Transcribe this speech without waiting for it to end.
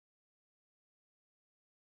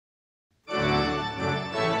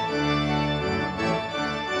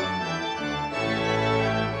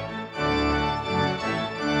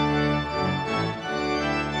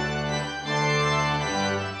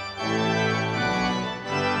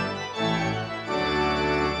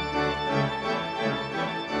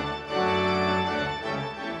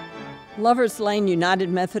Lovers Lane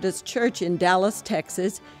United Methodist Church in Dallas,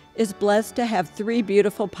 Texas, is blessed to have 3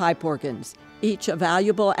 beautiful pipe organs, each a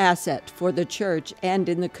valuable asset for the church and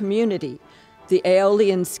in the community. The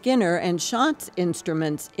Aeolian-Skinner and Shantz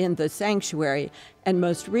instruments in the sanctuary, and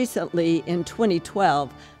most recently in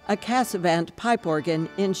 2012, a Cassavant pipe organ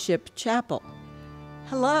in Ship Chapel.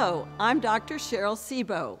 Hello, I'm Dr. Sheryl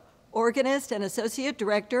Sebo, organist and Associate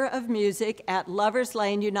Director of Music at Lovers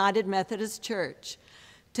Lane United Methodist Church.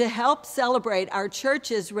 To help celebrate our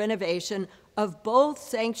church's renovation of both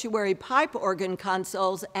sanctuary pipe organ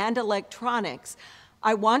consoles and electronics,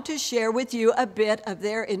 I want to share with you a bit of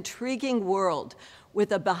their intriguing world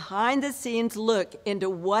with a behind-the-scenes look into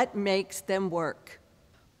what makes them work.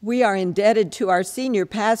 We are indebted to our senior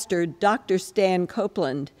pastor, Dr. Stan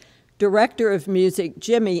Copeland, Director of Music,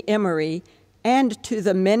 Jimmy Emery, and to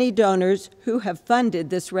the many donors who have funded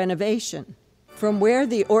this renovation. From where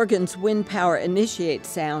the organ's wind power initiates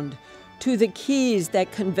sound, to the keys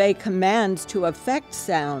that convey commands to affect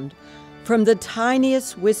sound, from the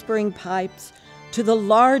tiniest whispering pipes to the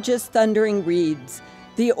largest thundering reeds,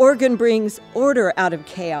 the organ brings order out of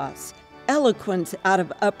chaos, eloquence out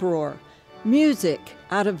of uproar, music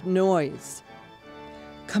out of noise.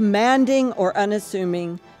 Commanding or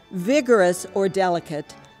unassuming, vigorous or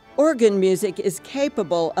delicate, organ music is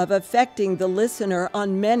capable of affecting the listener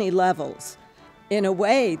on many levels. In a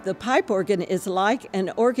way, the pipe organ is like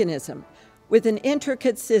an organism, with an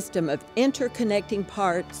intricate system of interconnecting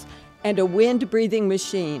parts and a wind-breathing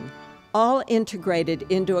machine, all integrated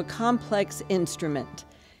into a complex instrument.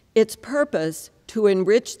 Its purpose, to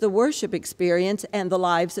enrich the worship experience and the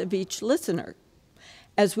lives of each listener.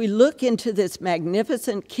 As we look into this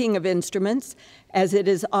magnificent king of instruments, as it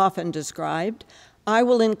is often described, I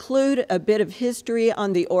will include a bit of history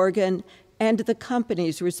on the organ and the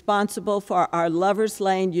companies responsible for our Lovers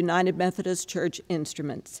Lane United Methodist Church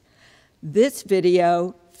instruments. This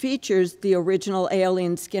video features the original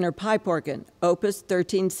Aeolian-Skinner pipe organ, Opus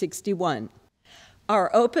 1361. Our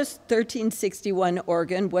Opus 1361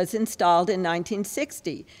 organ was installed in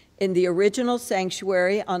 1960 in the original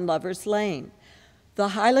sanctuary on Lovers Lane. The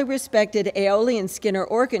highly respected Aeolian-Skinner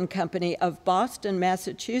Organ Company of Boston,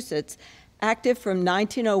 Massachusetts, active from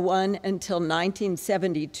 1901 until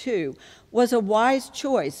 1972, was a wise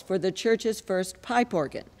choice for the church's first pipe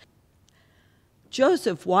organ.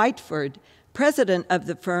 Joseph Whiteford, president of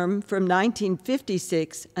the firm from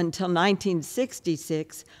 1956 until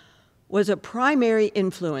 1966, was a primary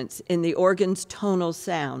influence in the organ's tonal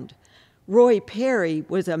sound. Roy Perry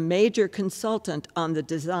was a major consultant on the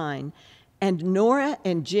design, and Nora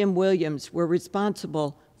and Jim Williams were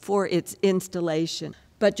responsible for its installation.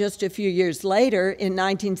 But just a few years later, in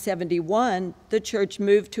 1971, the church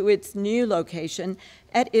moved to its new location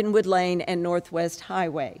at Inwood Lane and Northwest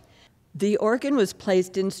Highway. The organ was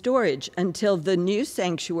placed in storage until the new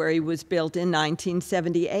sanctuary was built in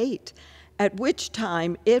 1978, at which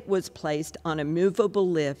time it was placed on a movable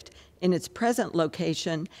lift in its present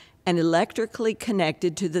location and electrically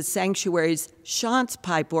connected to the sanctuary's Shantz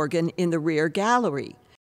pipe organ in the rear gallery.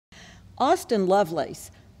 Austin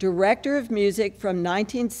Lovelace, Director of Music from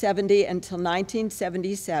 1970 until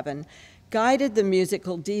 1977, guided the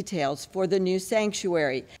musical details for the new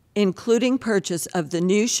sanctuary, including purchase of the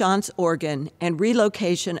new Shantz organ and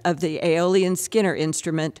relocation of the Aeolian-Skinner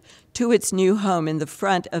instrument to its new home in the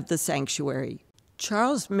front of the sanctuary.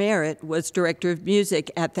 Charles Merritt was Director of Music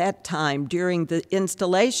at that time during the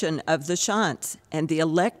installation of the Shantz and the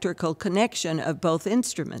electrical connection of both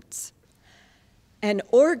instruments. An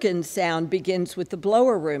organ sound begins with the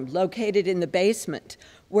blower room located in the basement,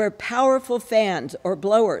 where powerful fans or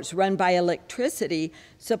blowers run by electricity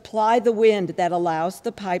supply the wind that allows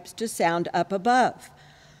the pipes to sound up above.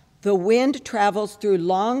 The wind travels through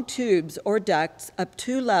long tubes or ducts up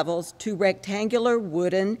 2 levels to rectangular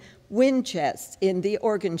wooden wind chests in the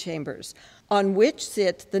organ chambers, on which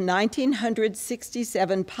sit the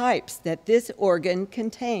 1967 pipes that this organ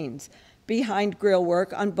contains, behind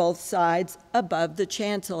grillwork on both sides above the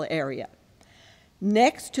chancel area.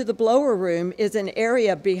 Next to the blower room is an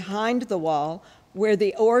area behind the wall where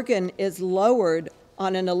the organ is lowered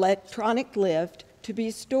on an electronic lift to be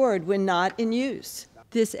stored when not in use.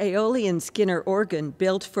 This Aeolian-Skinner organ,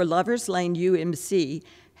 built for Lovers Lane UMC,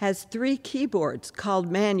 has 3 keyboards called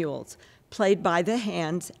manuals, played by the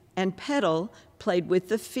hands, and pedal, played with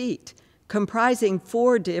the feet, comprising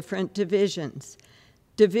 4 different divisions.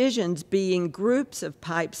 Divisions being groups of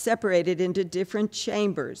pipes separated into different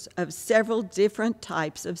chambers of several different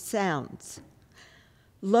types of sounds.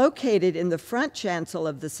 Located in the front chancel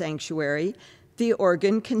of the sanctuary, the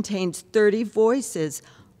organ contains 30 voices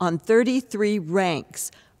on 33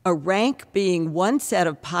 ranks, a rank being one set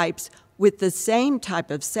of pipes with the same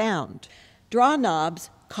type of sound. Draw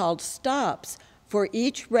knobs, called stops, for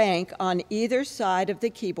each rank on either side of the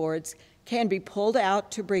keyboards can be pulled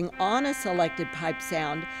out to bring on a selected pipe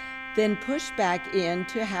sound, then pushed back in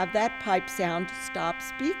to have that pipe sound stop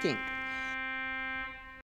speaking.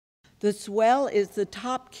 The swell is the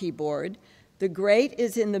top keyboard, the grate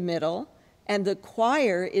is in the middle, and the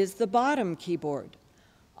choir is the bottom keyboard.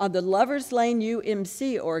 On the Lover's Lane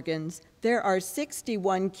UMC organs, there are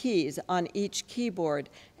 61 keys on each keyboard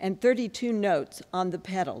and 32 notes on the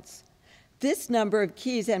pedals. This number of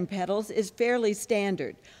keys and pedals is fairly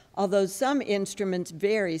standard, although some instruments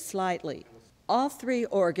vary slightly. All three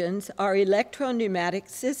organs are electro-pneumatic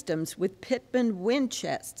systems with Pitman wind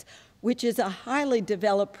chests, which is a highly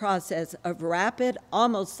developed process of rapid,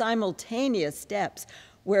 almost simultaneous steps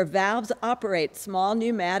where valves operate small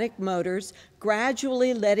pneumatic motors,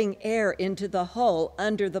 gradually letting air into the hole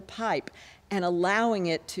under the pipe and allowing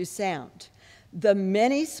it to sound. The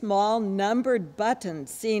many small numbered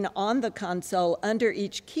buttons seen on the console under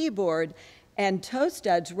each keyboard and toe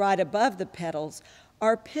studs right above the pedals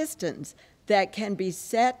are pistons that can be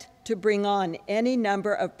set to bring on any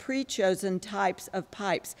number of pre-chosen types of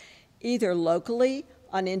pipes, either locally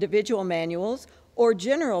on individual manuals or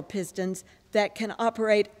general pistons that can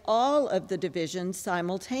operate all of the divisions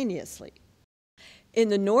simultaneously. In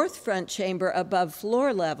the north front chamber above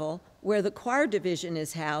floor level, where the choir division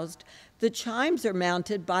is housed, the chimes are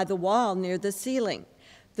mounted by the wall near the ceiling.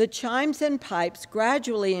 The chimes and pipes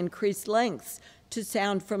gradually increase lengths to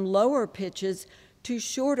sound from lower pitches to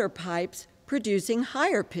shorter pipes producing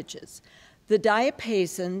higher pitches. The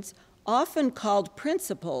diapasons, often called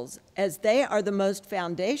principals, as they are the most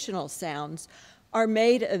foundational sounds, are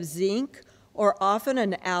made of zinc or often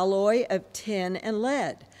an alloy of tin and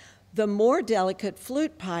lead. The more delicate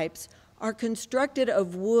flute pipes are constructed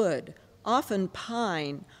of wood, often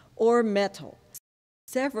pine, or metal.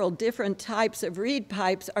 Several different types of reed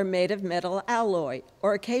pipes are made of metal alloy,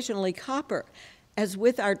 or occasionally copper, as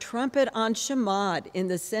with our trumpet en chamade in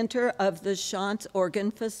the center of the Chantz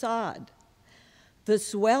organ facade. The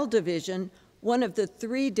swell division, one of the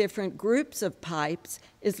three different groups of pipes,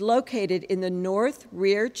 is located in the north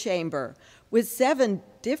rear chamber with 7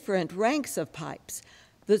 different ranks of pipes.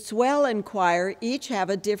 The swell and choir each have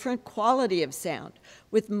a different quality of sound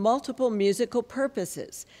with multiple musical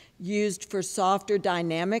purposes, used for softer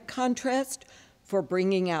dynamic contrast, for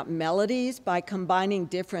bringing out melodies by combining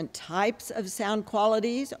different types of sound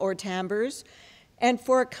qualities or timbres, and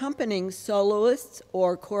for accompanying soloists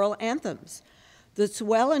or choral anthems. The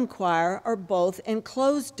swell and choir are both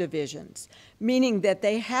enclosed divisions, meaning that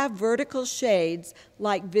they have vertical shades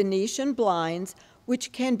like Venetian blinds,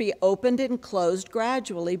 which can be opened and closed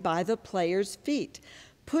gradually by the player's feet,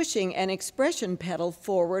 pushing an expression pedal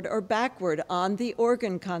forward or backward on the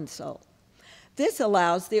organ console. This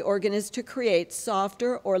allows the organist to create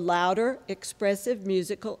softer or louder expressive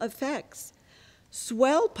musical effects.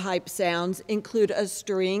 Swell pipe sounds include a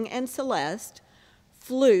string and celeste,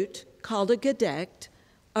 flute, called a gedeckt,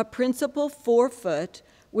 a principal 4-foot,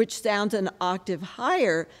 which sounds an octave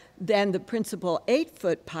higher than the principal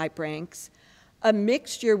 8-foot pipe ranks, a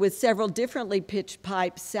mixture with several differently pitched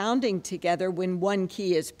pipes sounding together when one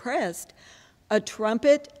key is pressed, a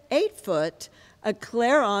trumpet 8-foot, a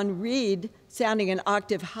clarion reed sounding an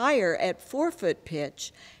octave higher at 4-foot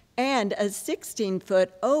pitch, and a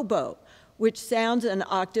 16-foot oboe, which sounds an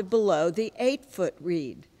octave below the 8-foot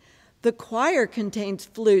reed. The choir contains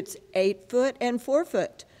flutes 8-foot and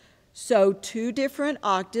 4-foot, so 2 different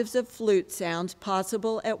octaves of flute sounds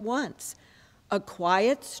possible at once, a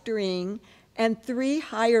quiet string, and 3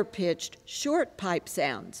 higher-pitched short pipe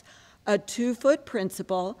sounds, a 2-foot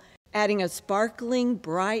principal, adding a sparkling,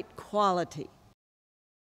 bright quality.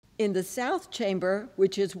 In the south chamber,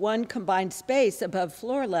 which is one combined space above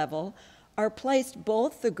floor level, are placed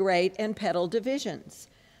both the grate and pedal divisions.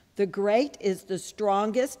 The grate is the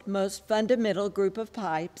strongest, most fundamental group of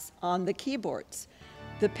pipes on the keyboards.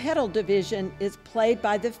 The pedal division is played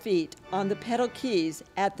by the feet on the pedal keys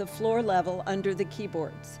at the floor level under the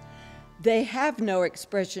keyboards. They have no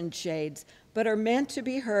expression shades, but are meant to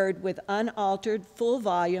be heard with unaltered full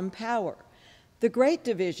volume power. The grate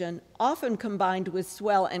division, often combined with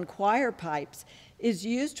swell and choir pipes, is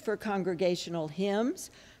used for congregational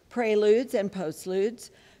hymns, preludes, and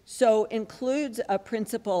postludes, so includes a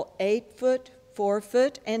principal 8-foot,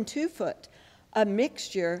 4-foot, and 2-foot, a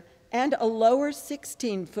mixture, and a lower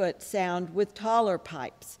 16-foot sound with taller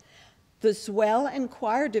pipes. The swell and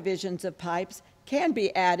choir divisions of pipes can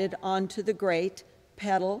be added onto the grate,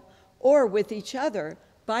 pedal, or with each other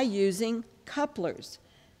by using couplers.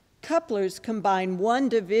 Couplers combine one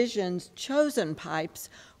division's chosen pipes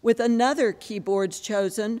with another keyboard's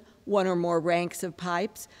chosen, one or more ranks of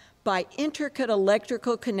pipes, by intricate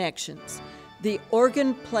electrical connections. The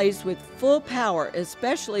organ plays with full power,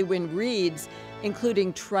 especially when reeds,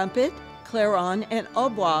 including trumpet, clarion, and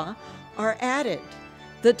hautbois, are added.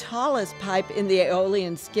 The tallest pipe in the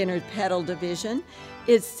Aeolian-Skinner pedal division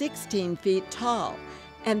is 16 feet tall,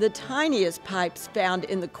 and the tiniest pipes found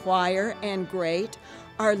in the choir and grate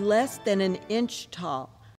are less than an inch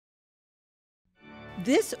tall.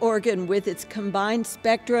 This organ, with its combined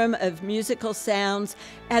spectrum of musical sounds,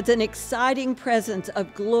 adds an exciting presence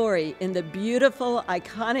of glory in the beautiful,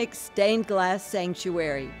 iconic stained glass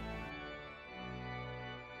sanctuary.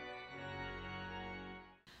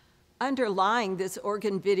 Underlying this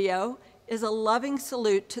organ video is a loving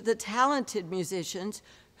salute to the talented musicians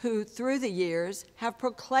who, through the years, have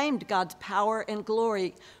proclaimed God's power and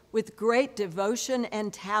glory with great devotion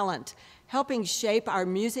and talent, helping shape our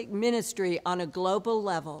music ministry on a global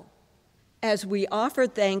level. As we offer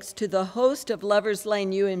thanks to the host of Lover's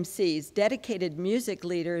Lane UMC's dedicated music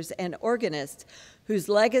leaders and organists whose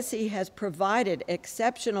legacy has provided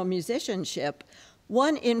exceptional musicianship,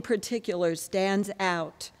 one in particular stands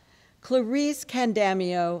out. Clarice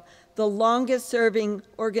Candamio, the longest-serving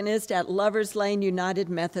organist at Lover's Lane United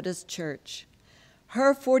Methodist Church.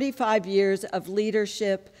 Her 45 years of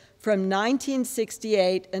leadership from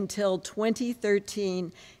 1968 until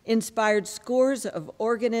 2013 inspired scores of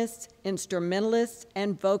organists, instrumentalists,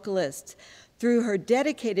 and vocalists through her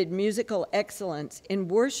dedicated musical excellence in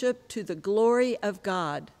worship to the glory of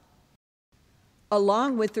God.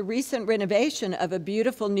 Along with the recent renovation of a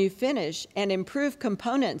beautiful new finish and improved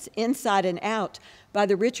components inside and out by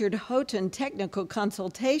the Richard Houghton Technical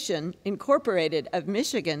Consultation, Incorporated of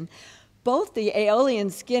Michigan, both the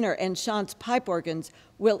Aeolian-Skinner and Chantz pipe organs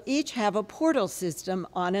will each have a portal system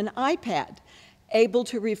on an iPad, able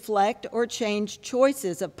to reflect or change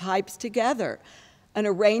choices of pipes together, an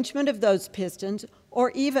arrangement of those pistons,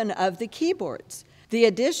 or even of the keyboards. The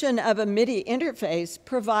addition of a MIDI interface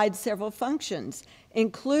provides several functions,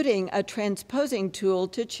 including a transposing tool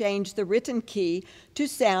to change the written key to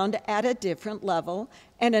sound at a different level,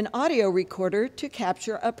 and an audio recorder to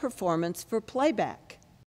capture a performance for playback.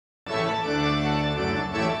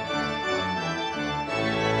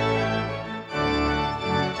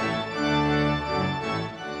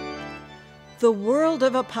 The world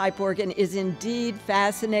of a pipe organ is indeed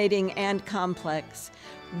fascinating and complex.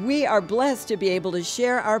 We are blessed to be able to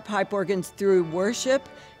share our pipe organs through worship,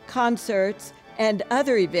 concerts, and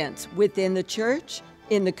other events within the church,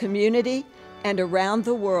 in the community, and around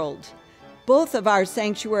the world. Both of our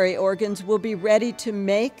sanctuary organs will be ready to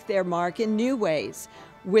make their mark in new ways,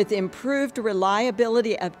 with improved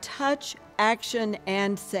reliability of touch, action,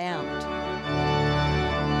 and sound.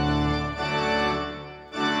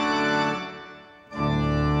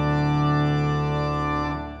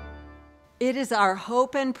 It is our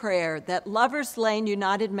hope and prayer that Lover's Lane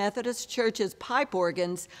United Methodist Church's pipe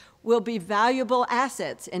organs will be valuable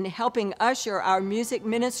assets in helping usher our music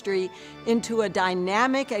ministry into a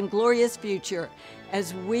dynamic and glorious future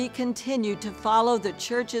as we continue to follow the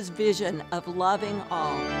church's vision of loving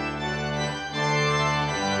all.